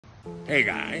Hey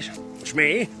guys, it's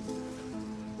me.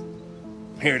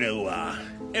 Here to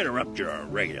interrupt your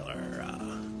regular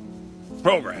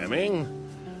programming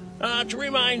to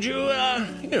remind you,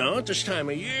 at this time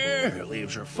of year,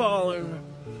 leaves are falling.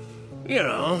 You're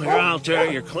out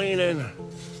there, you're cleaning,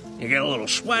 you get a little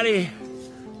sweaty.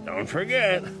 Don't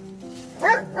forget,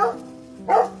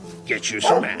 get you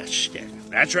some AssStick.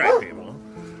 That's right, people.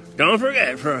 Don't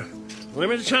forget, for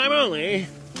limited time only,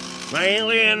 my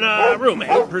alien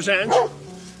roommate presents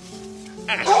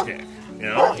AssStick.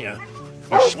 You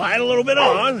slide a little bit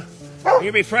on,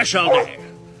 you'll be fresh all day.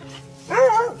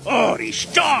 Oh, these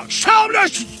dogs! Tell them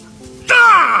to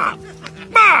stop!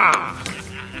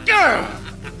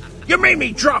 You made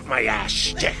me drop my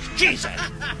AssStick, Jesus!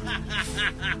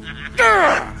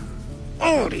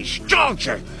 Oh, these dogs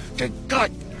are the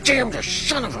goddamn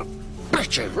son of a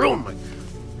bitch. They ruined my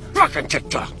fucking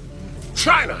TikTok.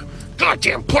 Trying to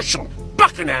goddamn push some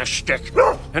fucking AssStick.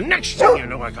 And next thing you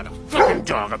know, I got a fucking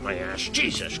dog up my ass.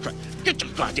 Jesus Christ. Get the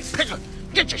goddamn pickle.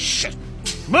 Get your shit.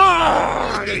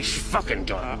 Oh, these fucking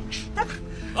dogs.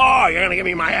 Oh, you're gonna give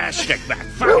me my AssStick back.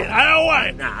 Fuck it. I don't want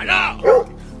it now. No.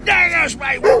 There goes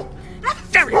my...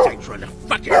 Everything's for the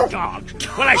fucking dog.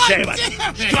 What I say about it?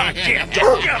 Goddamn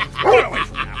dog. Get away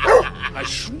from now. I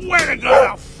swear to God,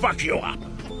 I'll fuck you up.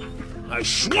 I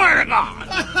swear to God.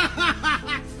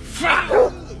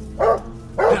 Fuck.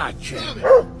 God damn it.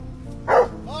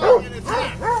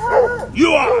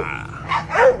 You are.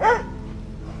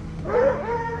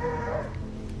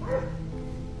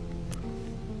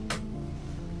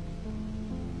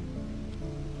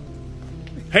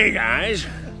 Hey guys,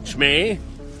 it's me.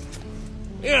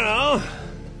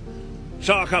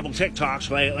 Saw a couple TikToks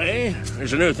lately.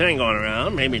 There's a new thing going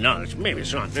around. Maybe not. Maybe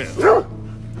it's not new.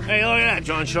 Hey, look at that.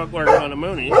 John Shook working on the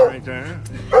Moonies right there.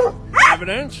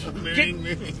 Evidence?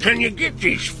 Can you get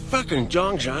these fucking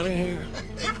dogs out of here?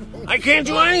 I can't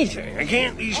do anything. I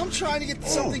can't. I'm trying to get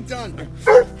something done.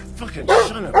 Fucking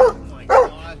son of a...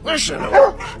 Listen to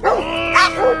him.